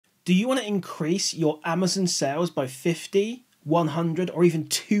Do you want to increase your Amazon sales by 50, 100, or even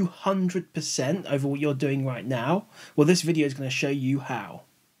 200% over what you're doing right now? Well, this video is going to show you how.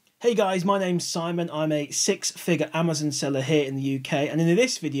 Hey guys, my name's Simon. I'm a six-figure Amazon seller here in the UK, and in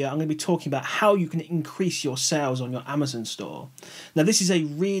this video I'm going to be talking about how you can increase your sales on your Amazon store. Now this is a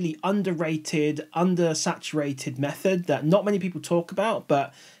really underrated, undersaturated method that not many people talk about,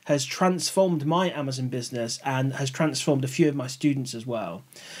 but has transformed my Amazon business and has transformed a few of my students as well.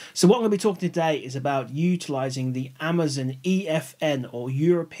 So what I'm going to be talking today is about utilizing the Amazon EFN, or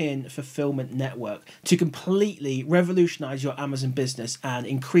European Fulfillment Network, to completely revolutionize your Amazon business and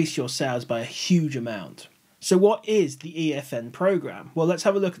increase your sales by a huge amount. So what is the EFN program? Well, let's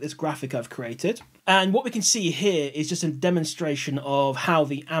have a look at this graphic I've created. And what we can see here is just a demonstration of how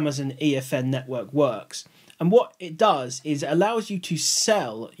the Amazon EFN network works. And what it does is it allows you to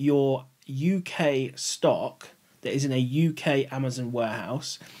sell your UK stock that is in a UK Amazon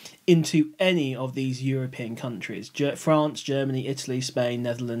warehouse into any of these European countries: France, Germany, Italy, Spain,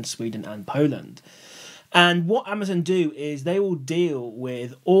 Netherlands, Sweden, and Poland. And what Amazon do is they will deal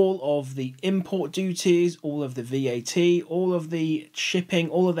with all of the import duties, all of the VAT, all of the shipping,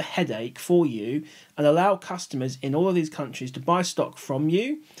 all of the headache for you, and allow customers in all of these countries to buy stock from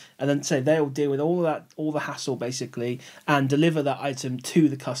you, and then say they'll deal with all of that, all the hassle basically, and deliver that item to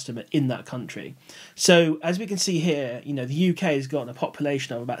the customer in that country. So as we can see here, you know, the UK has got a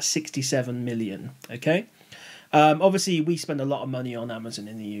population of about 67 million. Okay, obviously we spend a lot of money on Amazon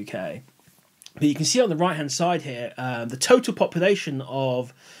in the UK. But you can see on the right hand side here, the total population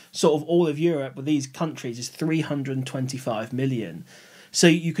of sort of all of Europe with these countries is 325 million. So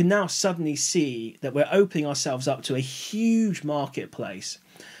you can now suddenly see that we're opening ourselves up to a huge marketplace.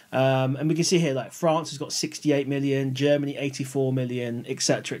 And we can see here, like, France has got 68 million, Germany 84 million,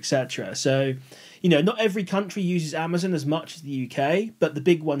 etc., etc. So, you know, not every country uses Amazon as much as the UK, but the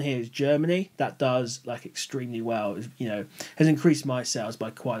big one here is Germany. That does, like, extremely well. You know, has increased my sales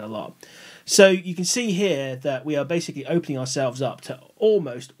by quite a lot. So you can see here that we are basically opening ourselves up to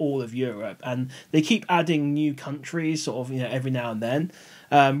almost all of Europe, and they keep adding new countries sort of, you know, every now and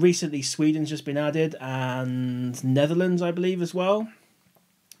then. Recently Sweden's just been added, and Netherlands, I believe, as well.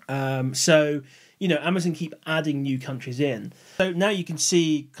 So, you know, Amazon keep adding new countries in. So now you can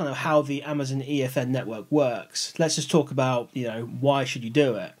see kind of how the Amazon EFN network works. Let's just talk about, you know, why should you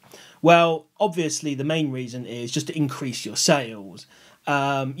do it? Well, obviously the main reason is just to increase your sales.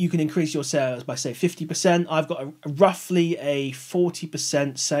 You can increase your sales by, say, 50%. I've got roughly a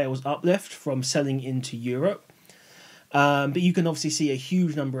 40% sales uplift from selling into Europe. But you can obviously see a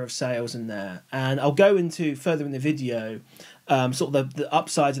huge number of sales in there. And I'll go into further in the video sort of the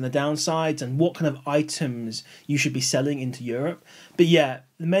upsides and the downsides and what kind of items you should be selling into Europe. But yeah,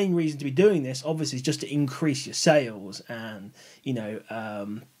 the main reason to be doing this obviously is just to increase your sales, and, you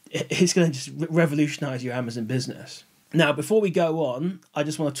know, it's going to just revolutionize your Amazon business. Now, before we go on, I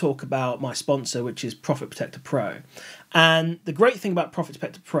just want to talk about my sponsor, which is Profit Protector Pro. And the great thing about Profit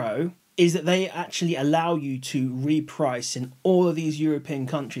Protector Pro is that they actually allow you to reprice in all of these European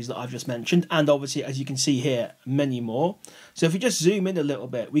countries that I've just mentioned, and obviously, as you can see here, many more. So if we just zoom in a little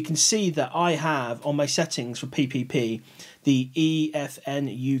bit, we can see that I have on my settings for PPP the EFN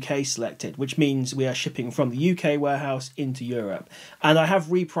UK selected, which means we are shipping from the UK warehouse into Europe. And I have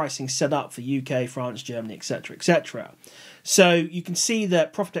repricing set up for UK, France, Germany, etc., etc. So you can see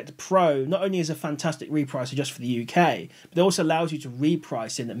that Profit Protector Pro not only is a fantastic repricer just for the UK, but it also allows you to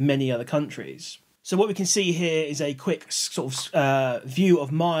reprice in many other countries. So what we can see here is a quick sort of view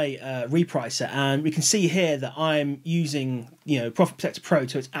of my repricer, and we can see here that I'm using, you know, Profit Protector Pro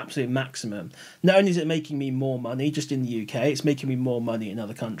to its absolute maximum. Not only is it making me more money just in the UK, it's making me more money in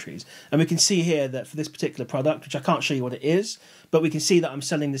other countries. And we can see here that for this particular product, which I can't show you what it is, but we can see that I'm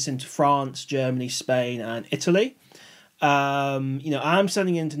selling this into France, Germany, Spain, and Italy. You know, I'm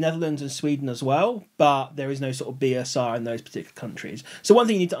selling into Netherlands and Sweden as well, but there is no sort of BSR in those particular countries. So one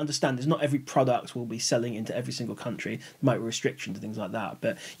thing you need to understand is not every product will be selling into every single country. There might be restrictions and things like that.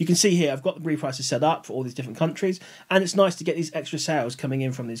 But you can see here, I've got the repricer set up for all these different countries, and it's nice to get these extra sales coming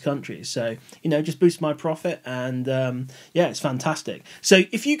in from these countries. So, you know, just boost my profit, and yeah, it's fantastic. So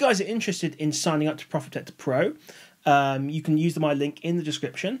if you guys are interested in signing up to Profit Protector Pro, you can use my link in the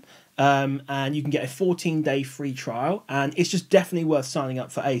description. And you can get a 14-day free trial, and it's just definitely worth signing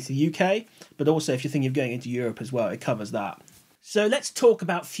up for the UK, but also if you're thinking of going into Europe as well, it covers that. So let's talk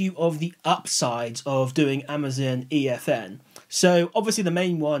about a few of the upsides of doing Amazon EFN. So obviously the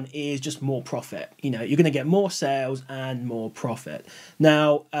main one is just more profit. You know, you're going to get more sales and more profit.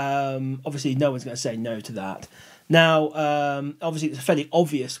 Now, obviously no one's going to say no to that. Now, obviously, it's a fairly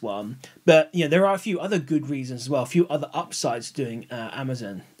obvious one, but there are a few other good reasons as well, a few other upsides to doing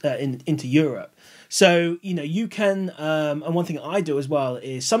Amazon into Europe. So, you can, and one thing I do as well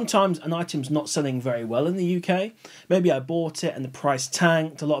is sometimes an item's not selling very well in the UK. Maybe I bought it and the price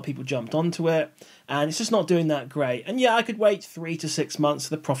tanked, a lot of people jumped onto it, and it's just not doing that great. And yeah, I could wait 3 to 6 months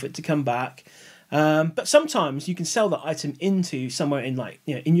for the profit to come back. But sometimes you can sell that item into somewhere in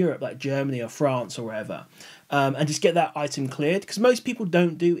in Europe, like Germany or France or wherever, and just get that item cleared, because most people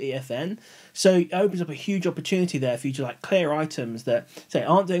don't do EFN. So it opens up a huge opportunity there for you to clear items that say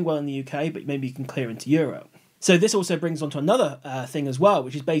aren't doing well in the UK, but maybe you can clear into Europe. So this also brings on to another thing as well,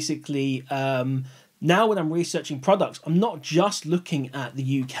 which is basically now when I'm researching products, I'm not just looking at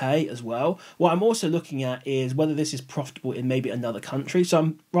the UK as well. What I'm also looking at is whether this is profitable in maybe another country.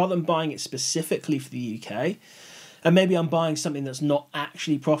 So rather than buying it specifically for the UK, and maybe I'm buying something that's not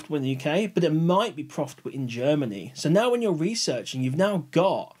actually profitable in the UK, but it might be profitable in Germany. So now when you're researching, you've now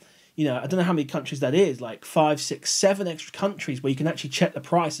got, I don't know how many countries that is, like 5, 6, 7 extra countries where you can actually check the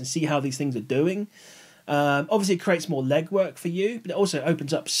price and see how these things are doing. Obviously, it creates more legwork for you, but it also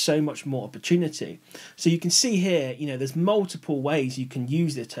opens up so much more opportunity. So you can see here, there's multiple ways you can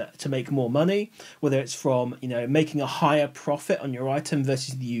use it to make more money, whether it's from, making a higher profit on your item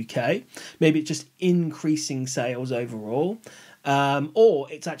versus the UK. Maybe it's just increasing sales overall. Or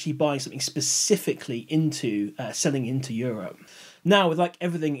it's actually buying something specifically into selling into Europe. Now, with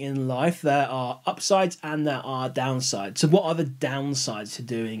everything in life, there are upsides and there are downsides. So what are the downsides to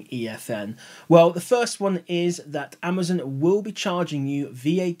doing EFN? Well, the first one is that Amazon will be charging you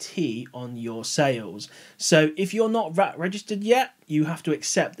VAT on your sales. So if you're not VAT registered yet, you have to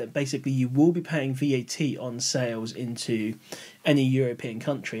accept that basically you will be paying VAT on sales into any European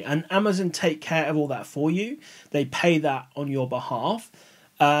country. And Amazon take care of all that for you. They pay that on your behalf.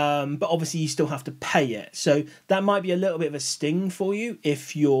 But obviously you still have to pay it. So that might be a little bit of a sting for you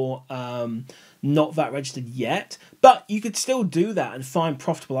if you're not VAT registered yet. But you could still do that and find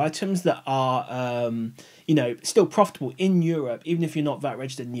profitable items that are, still profitable in Europe, even if you're not VAT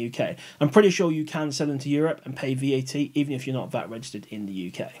registered in the UK. I'm pretty sure you can sell into Europe and pay VAT, even if you're not VAT registered in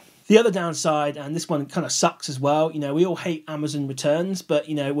the UK. The other downside, and this one kind of sucks as well, we all hate Amazon returns, but,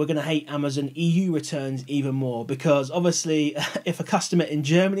 we're going to hate Amazon EU returns even more, because obviously if a customer in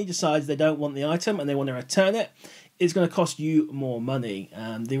Germany decides they don't want the item and they want to return it, it's going to cost you more money.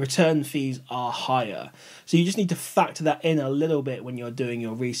 The return fees are higher. So you just need to factor that in a little bit when you're doing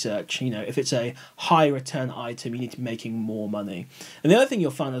your research. If it's a high return item, you need to be making more money. And the other thing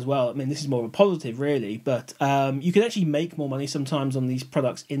you'll find as well, this is more of a positive really, but you can actually make more money sometimes on these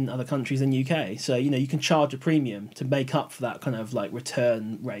products in other countries than UK. So, you can charge a premium to make up for that kind of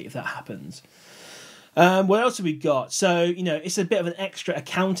return rate if that happens. What else have we got? So, it's a bit of an extra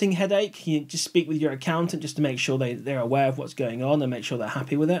accounting headache. You just speak with your accountant just to make sure they're aware of what's going on and make sure they're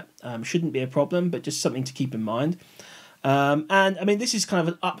happy with it. Shouldn't be a problem, but just something to keep in mind. This is kind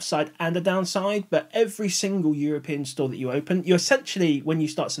of an upside and a downside, but every single European store that you open, you essentially, when you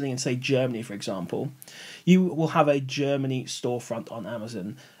start selling in, say, Germany, for example, you will have a Germany storefront on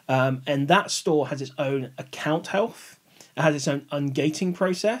Amazon. And that store has its own account health. It has its own ungating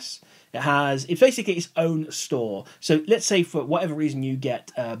process. It's basically its own store. So let's say for whatever reason you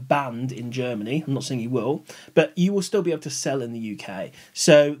get banned in Germany, I'm not saying you will, but you will still be able to sell in the UK.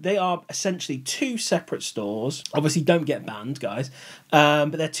 So they are essentially 2 separate stores. Obviously don't get banned, guys.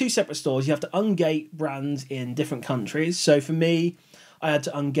 But they're 2 separate stores. You have to ungate brands in different countries. So for me, I had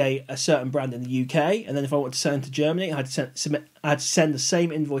to ungate a certain brand in the UK, and then if I wanted to sell into Germany, I had to send the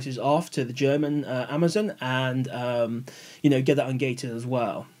same invoices off to the German Amazon and get that ungated as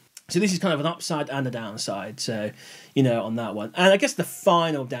well. So this is kind of an upside and a downside, so, on that one. And I guess the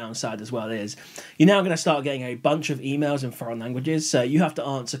final downside as well is you're now going to start getting a bunch of emails in foreign languages, so you have to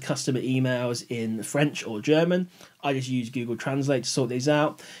answer customer emails in French or German. I just use Google Translate to sort these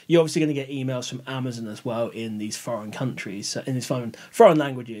out. You're obviously going to get emails from Amazon as well in these foreign countries, in these foreign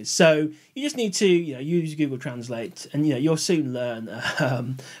languages. So you just need to, use Google Translate, and, you'll soon learn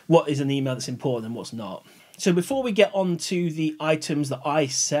what is an email that's important and what's not. So before we get on to the items that I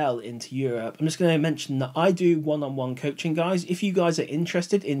sell into Europe, I'm just going to mention that I do one-on-one coaching, guys. If you guys are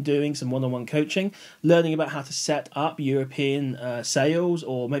interested in doing some one-on-one coaching, learning about how to set up European sales,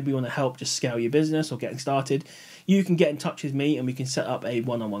 or maybe you want to help just scale your business or getting started, you can get in touch with me and we can set up a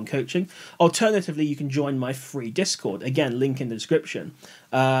one-on-one coaching. Alternatively, you can join my free Discord. Again, link in the description.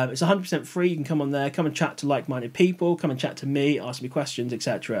 It's 100% free. You can come on there, come and chat to like-minded people, come and chat to me, ask me questions,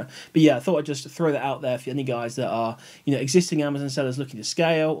 etc. But yeah, I thought I'd just throw that out there for any guys that are, existing Amazon sellers looking to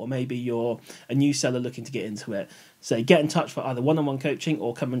scale, or maybe you're a new seller looking to get into it. So get in touch for either one-on-one coaching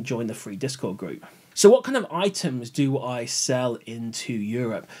or come and join the free Discord group. So what kind of items do I sell into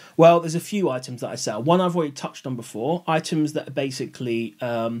Europe? Well, there's a few items that I sell. One I've already touched on before, items that basically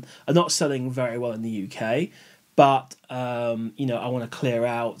are not selling very well in the UK, but you know, I want to clear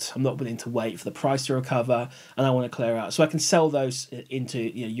out. I'm not willing to wait for the price to recover, and I want to clear out. So I can sell those into,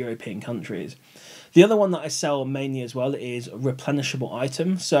 you know, European countries. The other one that I sell mainly as well is replenishable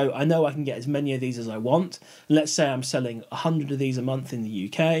items. So I know I can get as many of these as I want. Let's say I'm selling 100 of these a month in the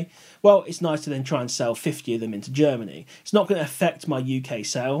UK. Well, it's nice to then try and sell 50 of them into Germany. It's not going to affect my UK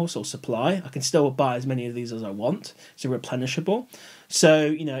sales or supply. I can still buy as many of these as I want. It's replenishable. So,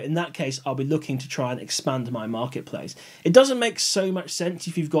 you know, in that case, I'll be looking to try and expand my marketplace. It doesn't make so much sense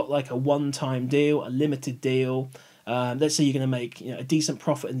if you've got like a one-time deal, a limited deal. Let's say you're going to make, you know, a decent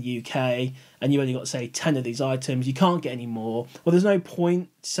profit in the UK and you only got, say, 10 of these items. You can't get any more. Well, there's no point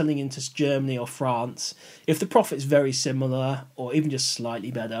selling into Germany or France. If the profit is very similar or even just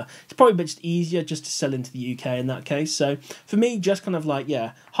slightly better, it's probably just easier just to sell into the UK in that case. So for me, just kind of like,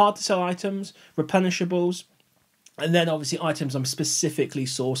 yeah, hard to sell items, replenishables, and then obviously items I'm specifically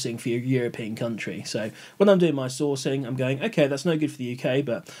sourcing for your European country. So when I'm doing my sourcing, I'm going, okay, that's no good for the UK,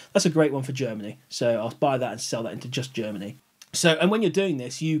 but that's a great one for Germany. So I'll buy that and sell that into just Germany. So, and when you're doing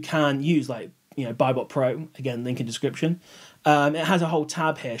this, you can use like, you know, Buybot Pro, again, link in description. It has a whole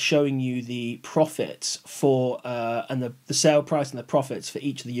tab here showing you the profits for and the sale price and the profits for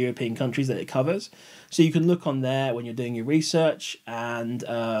each of the European countries that it covers. So you can look on there when you're doing your research and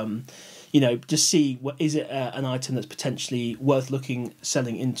you know, just see what is it an item that's potentially worth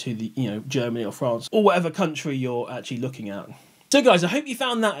selling into the, you know, Germany or France or whatever country you're actually looking at. So guys, I hope you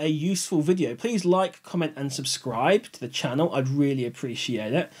found that a useful video. Please like, comment and subscribe to the channel. I'd really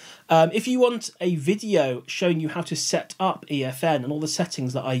appreciate it. If you want a video showing you how to set up EFN and all the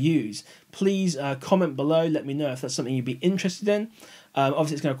settings that I use, please comment below. Let me know if that's something you'd be interested in.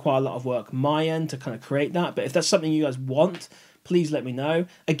 Obviously, it's going to require a lot of work my end to kind of create that. But if that's something you guys want, please let me know.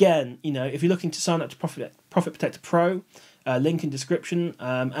 Again, you know, if you're looking to sign up to Profit Protector Pro, link in description,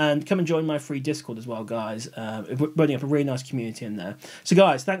 and come and join my free Discord as well, guys. We're running up a really nice community in there. So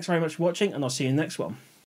guys, thanks very much for watching, and I'll see you in the next one.